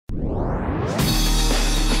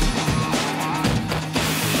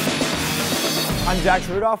I'm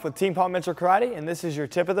Rudolph with Team Paul Mitchell Karate, and this is your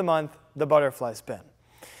tip of the month, the butterfly spin.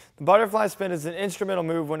 The butterfly spin is an instrumental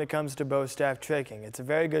move when it comes to bow staff tricking. It's a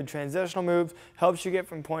very good transitional move, helps you get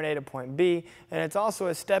from point A to point B, and it's also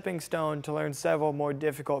a stepping stone to learn several more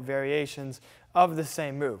difficult variations of the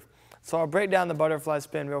same move. So I'll break down the butterfly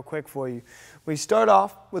spin real quick for you. We start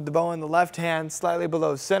off with the bow in the left hand, slightly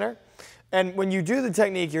below center. And when you do the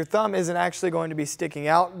technique, your thumb isn't actually going to be sticking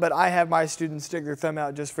out, but I have my students stick their thumb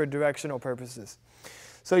out just for directional purposes.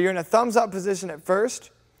 So you're in a thumbs up position at first,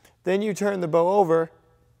 then you turn the bow over,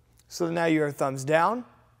 so now you are thumbs down.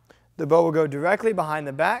 The bow will go directly behind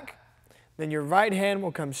the back. Then your right hand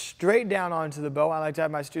will come straight down onto the bow. I like to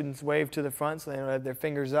have my students wave to the front so they don't have their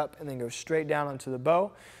fingers up and then go straight down onto the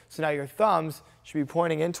bow. So now your thumbs should be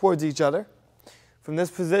pointing in towards each other. From this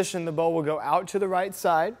position, the bow will go out to the right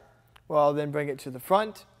side. Well, I'll then bring it to the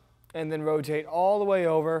front and then rotate all the way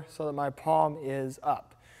over so that my palm is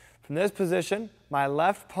up. From this position, my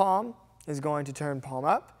left palm is going to turn palm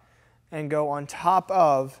up and go on top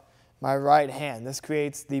of my right hand. This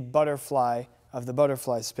creates the butterfly of the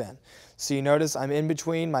butterfly spin. So you notice I'm in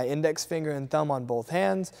between my index finger and thumb on both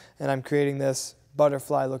hands, and I'm creating this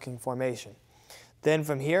butterfly looking formation. Then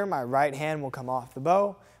from here, my right hand will come off the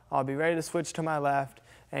bow. I'll be ready to switch to my left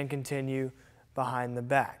and continue behind the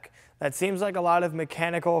back. That seems like a lot of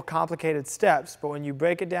mechanical, complicated steps, but when you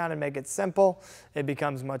break it down and make it simple, it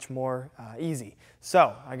becomes much more easy.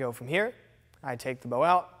 So I go from here, I take the bow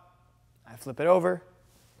out, I flip it over,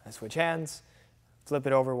 I switch hands, flip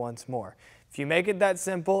it over once more. If you make it that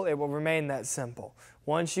simple, it will remain that simple.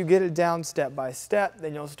 Once you get it down step by step,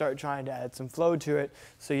 then you'll start trying to add some flow to it,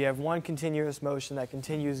 so you have one continuous motion that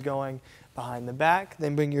continues going behind the back.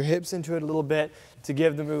 Then bring your hips into it a little bit to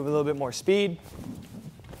give the move a little bit more speed,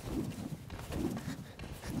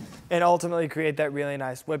 and ultimately create that really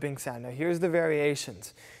nice whipping sound. Now here's the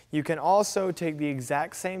variations. You can also take the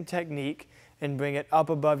exact same technique and bring it up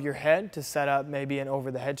above your head to set up maybe an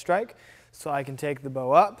over the head strike. So I can take the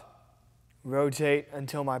bow up, rotate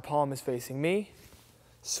until my palm is facing me,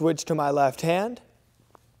 switch to my left hand,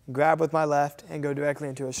 grab with my left and go directly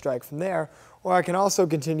into a strike from there. Or I can also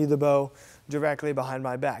continue the bow directly behind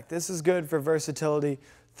my back. This is good for versatility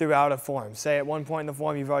throughout a form. Say at one point in the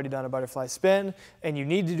form you've already done a butterfly spin and you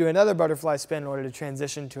need to do another butterfly spin in order to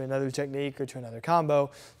transition to another technique or to another combo.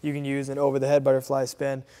 You can use an over the head butterfly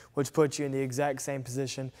spin, which puts you in the exact same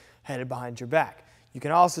position headed behind your back. You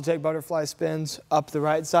can also take butterfly spins up the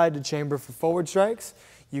right side to chamber for forward strikes.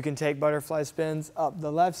 You can take butterfly spins up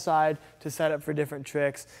the left side to set up for different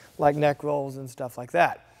tricks like neck rolls and stuff like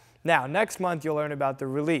that. Now, next month you'll learn about the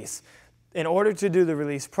release. In order to do the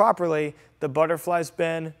release properly, the butterfly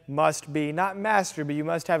spin must be not mastered, but you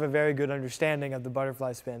must have a very good understanding of the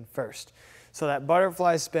butterfly spin first. So that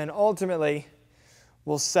butterfly spin ultimately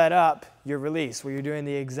will set up your release, where you're doing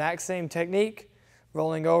the exact same technique,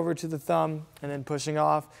 rolling over to the thumb and then pushing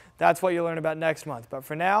off. That's what you'll learn about next month. But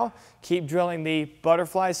for now, keep drilling the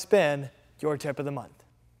butterfly spin, your tip of the month.